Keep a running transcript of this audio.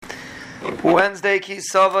Wednesday,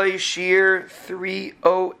 Kisava, Shiur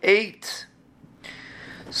 308.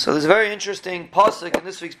 So there's a very interesting pasuk in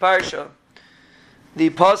this week's parsha.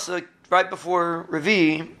 The pasuk right before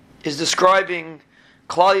Revi is describing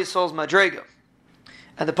Klal Yisrael's madrega,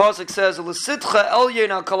 and the pasuk says, "L'sitcha elyon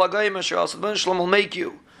al kol hagayim asher asad ben Shalom will make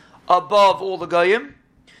you above all the gayim,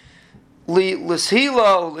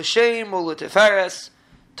 l'shila l'shem l'tefares,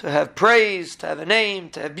 to have praise, to have a name,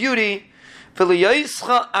 to have beauty." You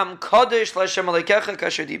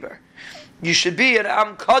should be an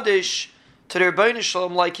Am Kaddish to the Rebbeinu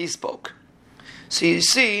Shalom like he spoke. So you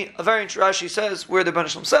see, a very Rashi says where the Rebbeinu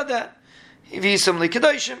Shalom said that.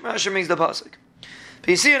 Rashi makes the pasuk. But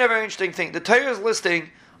you see a very interesting thing. The Torah is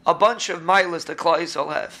listing a bunch of milas that Klal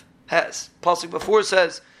Yisrael has. Pasuk before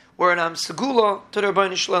says we're an Am Segula to the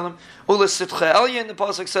Rebbeinu Shalom. Ula Sitcha Elyon, the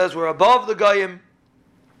pasuk says we're above the Goyim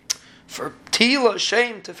for Tila,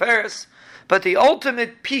 Shem, Teferes. But the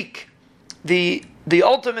ultimate peak, the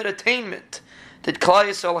ultimate attainment that Klal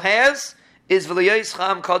Yisrael has is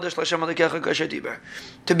Am Kaddish L'Hashem Elokecha Kasher Diber,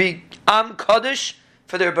 to be Am Kaddish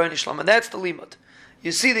for their Rebbeinu Shalom, and that's the limud.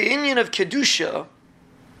 You see, the inyan of Kedusha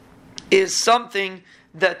is something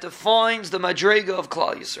that defines the madrega of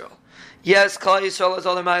Klal Yisrael. Yes, Klal Yisrael has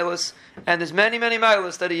other milas, and there's many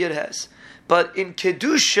milas that a yid has, but in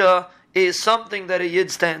Kedusha is something that a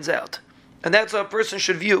yid stands out, and that's how a person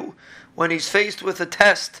should view when he's faced with a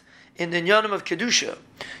test in the Inyanim of Kedusha.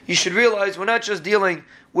 You should realize we're not just dealing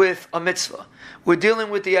with a mitzvah. We're dealing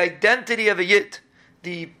with the identity of a yid,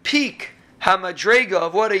 the peak, hamadrega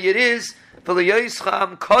of what a yid is. We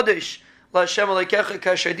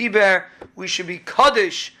should be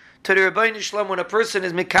kaddish to the Rebbeinu Shalom. When a person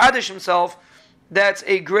is mekadesh himself, that's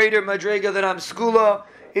a greater madrega than Amskula.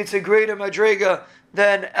 It's a greater madrega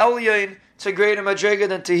than Elyon. It's a greater madrega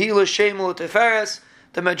than Tehillah, Shemul, Teferes.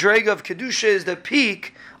 The madrega of Kedusha is the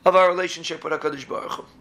peak of our relationship with HaKadosh Baruch Hu.